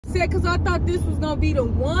said because I thought this was gonna be the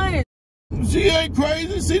one. She ain't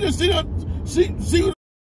crazy. See what's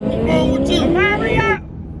wrong with you? Hurry up!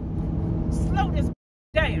 Slow this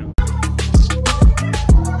down.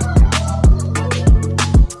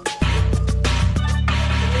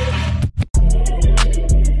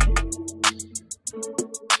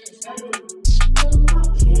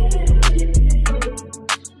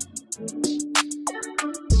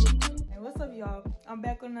 I'm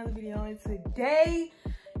back with another video, and today,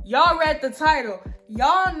 y'all read the title.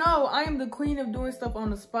 Y'all know I am the queen of doing stuff on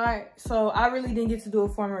the spot, so I really didn't get to do a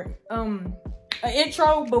former an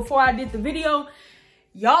intro before I did the video.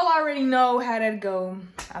 Y'all already know how that go.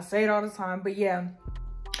 I say it all the time, but yeah.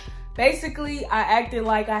 Basically, I acted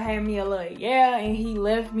like I had me a little and he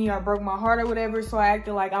left me or broke my heart or whatever, so I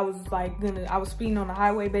acted like I was speeding on the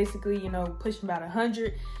highway, basically, you know, pushing about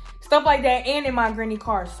 100. Stuff like that, and in my granny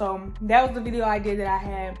car. So that was the video I did that I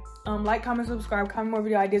had. Like, comment, subscribe, comment more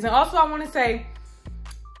video ideas. And also I want to say,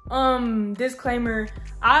 disclaimer,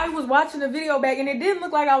 I was watching the video back and it didn't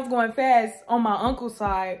look like I was going fast on my uncle's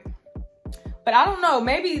side. But I don't know,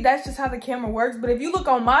 maybe that's just how the camera works. But if you look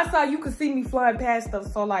on my side, you could see me flying past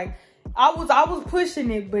stuff. So like, I was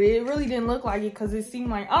pushing it, but it really didn't look like it because it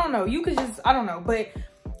seemed like, I don't know, you could just, I don't know. But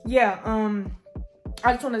yeah,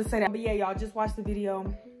 I just wanted to say that. But yeah, y'all just watch the video.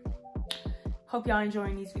 Hope y'all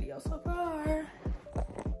enjoying these videos so far.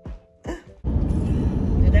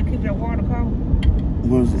 Did that keep that water cold?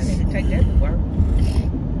 What is this? I need to take that to work.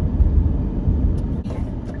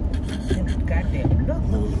 Goddamn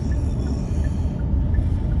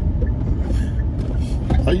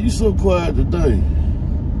look. Are you so quiet today?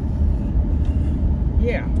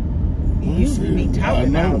 Yeah. You usually be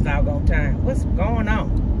talking all the doggone time. What's going on?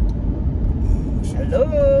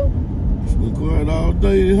 Hello? She's been quiet all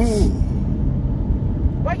day at home.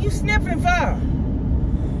 What you sniffing for?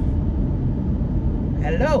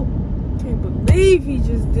 Hello? Can't believe he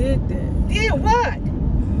just did that. Did what?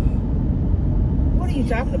 What are you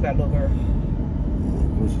talking about, little girl?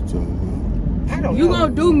 What you talking about? I don't know. You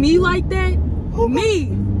gonna do me like that? Who me?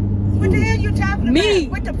 What the hell you talking about? Me?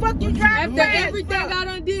 What the fuck you driving After everything I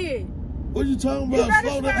done did. What you talking about?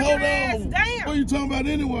 Slow down, hold on. Down. What you talking about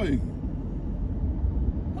anyway?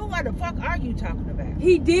 What the fuck are you talking about?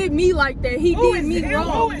 He did me like that. He did me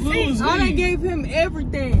wrong. Who is he? I done gave him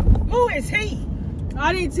everything. Who is he?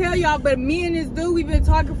 I didn't tell y'all, but me and this dude, we've been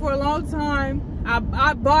talking for a long time. I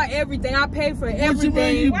bought everything. I paid for everything. What you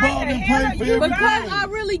mean you bought and paid for everything? Because I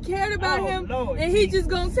really cared about him, Lord, and he just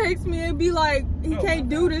gonna text me and be like, he can't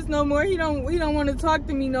do this no more. He don't want to talk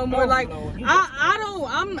to me no more. Like Lord, I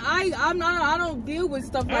don't deal with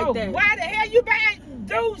stuff like that. Why the hell you buying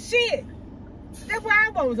dude shit? That's what I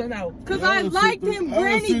want to know. Cause I liked him,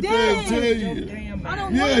 Granny Dad.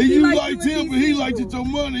 Yeah, you liked him, but he liked your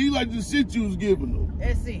money. He liked the shit you was giving him.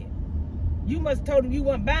 That's it. You must have told him you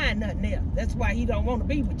wasn't buying nothing else. That's why he don't want to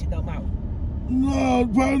be with you no more. No,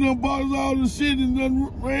 probably done bought us all the shit and then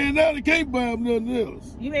ran out and can't buy him nothing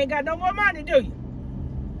else. You ain't got no more money, do you?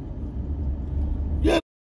 Yeah,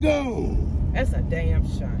 gone. That's a damn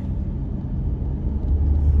shame.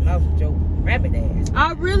 Lost your rabbit ass.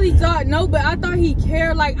 I really thought, no, but I thought he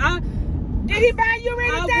cared. Like did he buy you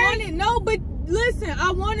anything? But listen,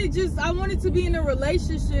 I wanted to be in a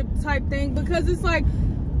relationship type thing because it's like,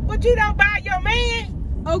 but you don't buy your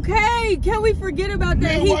man. Okay, can we forget about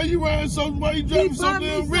that? Yeah, why you riding why you driving so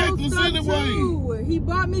damn reckless anyway? Too. He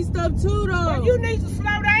bought me stuff too, though. Well, you need to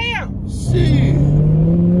slow down. Shit.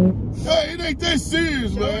 Hey, it ain't that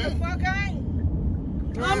serious, man. The fuck ain't.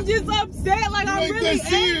 I'm just upset. Like, I'm really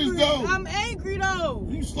angry. Though. I'm angry, though.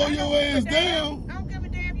 You slow your ass down. I don't give a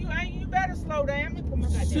damn. You better slow down. Let me put my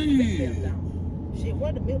goddamn seatbelt down. Shit,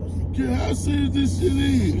 what the middle seat? Yeah, how serious this shit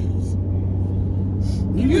is?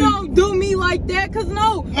 You don't do me like that, cause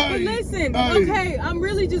no. But listen, okay, I'm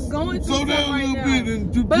really just going through something right now. Bit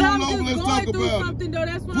and pull I'm over, just going through something, though.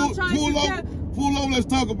 That's what I'm trying to tell. Pull over, let's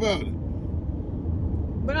talk about it.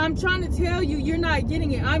 But I'm trying to tell you, you're not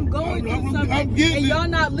getting it. I'm going through something, and y'all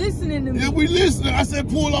not listening to me. Yeah, we listening. I said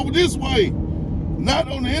pull over this way, not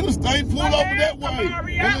on the interstate. Pull over that way,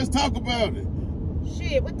 and let's talk about it.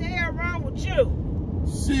 Shit, what the hell wrong with you?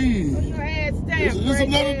 Shit. Put your ass down. There's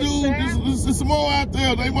another dude. There's some more out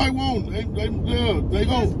there. They might want. They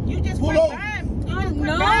gon'. You just pull over.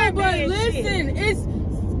 No, but listen,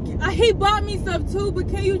 he bought me stuff too. But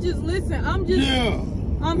can you just listen?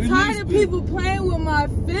 I'm tired of people playing with my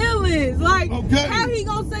feelings. Like, how he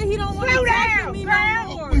gonna say he don't want to talk to me no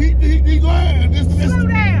more? He lying. Slow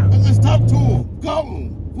down. Let's talk to him. Call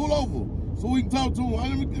him. Pull over so we can talk to him.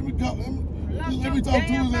 Let me talk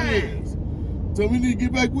to his ass. So we need to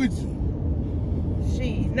get back with you.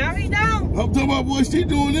 Shit, no, he don't. I'm talking about boy, she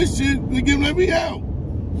doing this shit to let me out.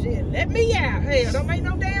 Shit, let me out. Hell, don't make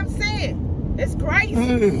no damn sense. That's crazy.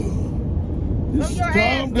 Just your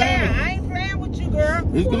calm down. I ain't playing with you, girl.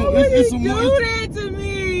 Why would you do that to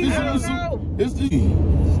me? I don't know. It's the,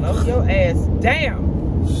 Slow your ass down.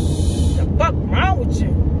 The fuck wrong with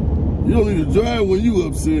you? you don't need to drive when you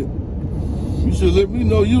upset. You should let me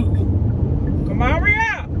know you. Come on, hurry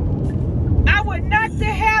up. I would knock the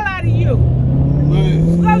hell out of you.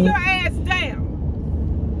 Man. Slow your ass down.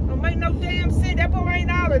 Don't make no damn sense. That boy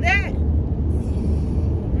ain't all of that.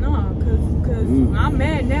 No, cause I'm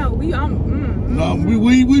mad now. No,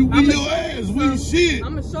 we your ass. We shit.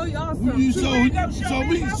 I'm gonna show y'all something. You Show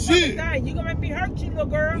me shit. Thing. You gonna make me hurt you, little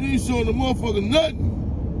girl. You ain't showing the motherfucker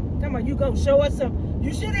nothing. Come on, you gonna show us something.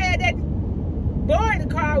 You should have had that boy in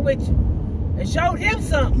the car with you and showed him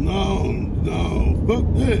something. No, fuck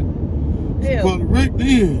that. Hell. Caught it right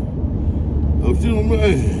then. I'm still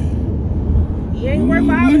mad. He ain't worth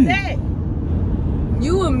all of that.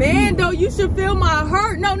 You a man though, you should feel my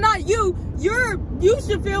hurt. No, not you. You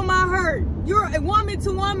should feel my hurt. You're a woman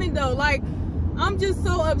to woman though. Like, I'm just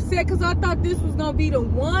so upset because I thought this was gonna be the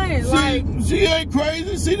one. She ain't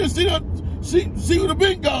crazy. She would have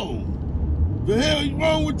been gone. The hell is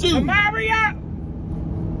wrong with you? Maria,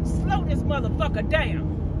 slow this motherfucker down.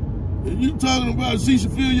 And you talking about she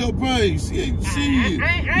should feel your pain. She ain't shit.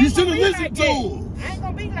 You should have listened to her. I ain't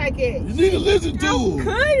gonna be like that. You need to listen to her.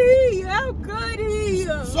 How could he?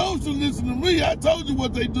 So should listen to me. I told you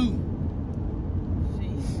what they do.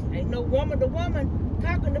 Ain't no woman to woman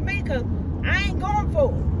talking to me because I ain't going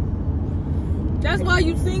for it. That's why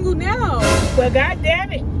you single now. Well,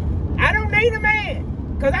 goddamn it, I don't need a man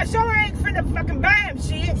because I sure ain't finna fucking buy him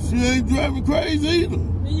shit. She ain't driving crazy either.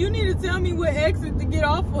 You need to tell me what exit to get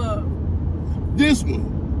off of. This one.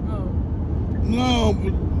 Oh. No,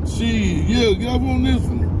 but yeah, get off on this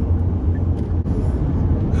one.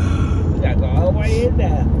 You gotta go all the way in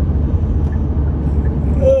there.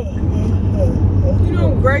 You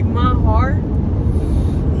don't break my heart.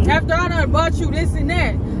 After I done bought you this and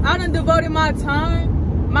that, I done devoted my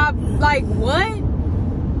time. Like, what?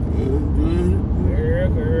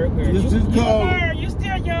 Girl. Just call him. You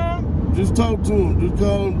still young. Just talk to him. Just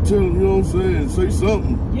call him, tell him, you know what I'm saying? Say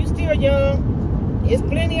something. You still young. There's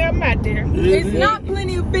plenty of them out there. It's not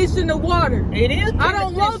plenty of fish in the water. It is. I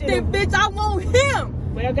don't want that bitch. I want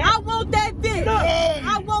him. Well, I want that fish. Look,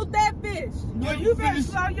 I want that fish. Well, you better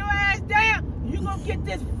slow your ass down. You gonna get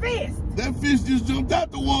this fist. That fish just jumped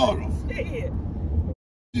out the water. Shit.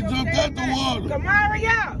 He jumped out the water. Come on,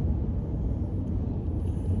 out.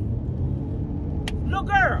 Look,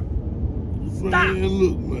 girl. Stop. Man,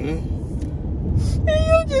 look, man. And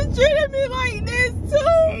you just treated me like this too.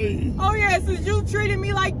 Hey. Oh yeah, since you treated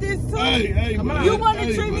me like this too. Hey, man. You want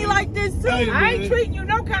to treat me like this too? Hey, I ain't treating you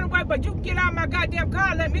no kind of way, but you can get out of my goddamn car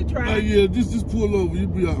and let me drive. Hey, yeah, just pull over. You'll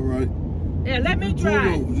be all right. Yeah, let me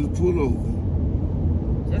drive. Just pull over.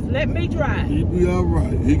 Just let me drive. He'll be all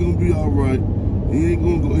right. He gonna be all right. He ain't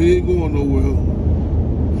going nowhere.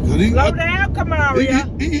 Slow down, Kamaria.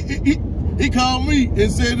 He called me and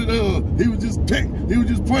said that he was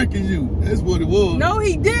just pranking you. That's what it was. No,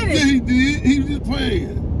 he didn't. Yeah, he did. He was just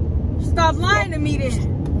playing. Stop lying to me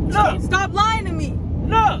then. Look. Stop lying to me.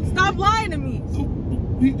 Look. Stop lying to me.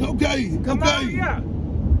 Okay. Kamaria.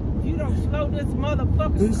 You don't slow this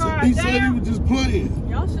motherfucker's car He down. said he was just playing.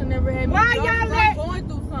 Y'all should never have me. Why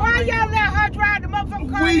y'all let her drive the motherfucking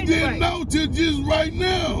car We anyway? didn't know till just right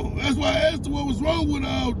now. That's why I asked her what was wrong with her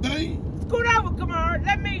all day. Scoot over, Kamara.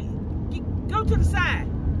 Let me go to the side.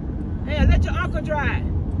 Hey, let your uncle drive.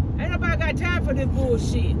 Ain't nobody got time for this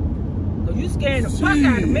bullshit. Cause you scaring the fuck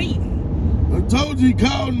out of me. I told you he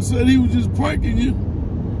called and said he was just pranking you.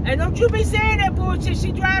 And don't you be saying that bullshit.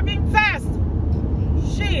 She driving faster.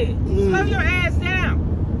 Shit. Slow your ass down,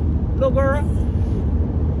 little girl.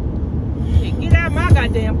 Hey, get out of my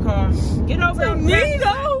goddamn car. Get over to me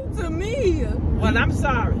though. To me. Well, I'm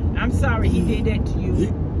sorry. I'm sorry he did that to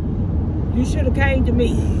you. You should have came to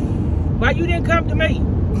me. Why you didn't come to me?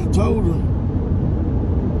 I told her.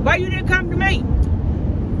 Why you didn't come to me?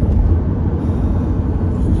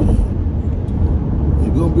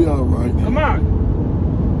 You're gonna be all right. Come on.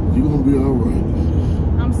 You're gonna be all right.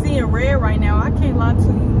 I'm seeing red right now. I can't lie to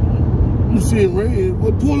you. You seeing red?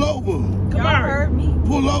 Well, pull over. Y'all heard me.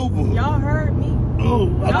 Pull over. Y'all heard me. Oh,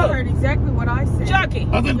 y'all heard exactly what I said. Chucky.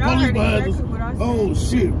 I think the police behind us. Oh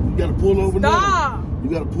shit! You gotta pull over now. Stop. You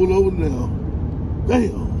gotta pull over now.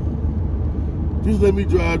 Damn. Just let me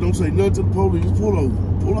drive. Don't say nothing to the police. Just pull over.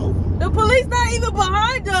 Pull over. The police not even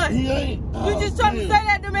behind us. He ain't. You just trying to say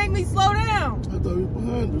that to make me slow down. I thought he was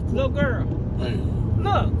behind us. Little girl. Damn.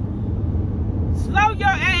 Look. Slow your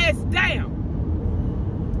ass down.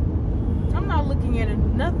 I'm not looking at it,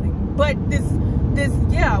 nothing. But this,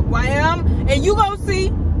 yeah, Wham. And you gonna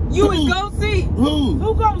see. You is gonna see. Who?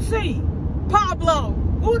 Who gonna see? Pablo.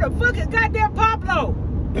 Who the fuck is goddamn Pablo?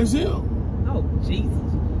 That's him. Oh, Jesus.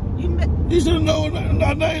 You should have known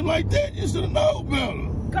a name like that. You should have known better.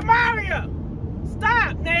 Kamaria,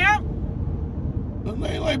 stop now. A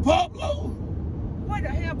name like Pablo. Where the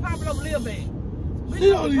hell Pablo live at? We She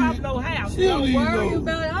go don't to even- Pablo house. she don't Don't even worry know.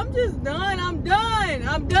 about it. I'm just done. I'm done.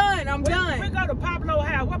 I'm done. I'm We done. go to Pablo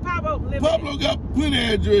house. What Pablo live Pablo got plenty of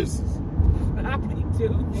addresses. at? I me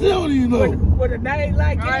too. She don't even know. With a name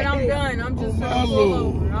like All right, that. I'm done. I'm just Oh, my gonna pull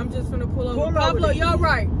Lord. over. I'm just gonna pull over. Pull over Pablo, then. you're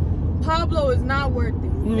right. Pablo is not worth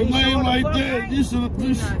it. With a He name showing like the fuck that, ain't. you should have.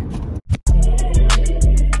 He's not.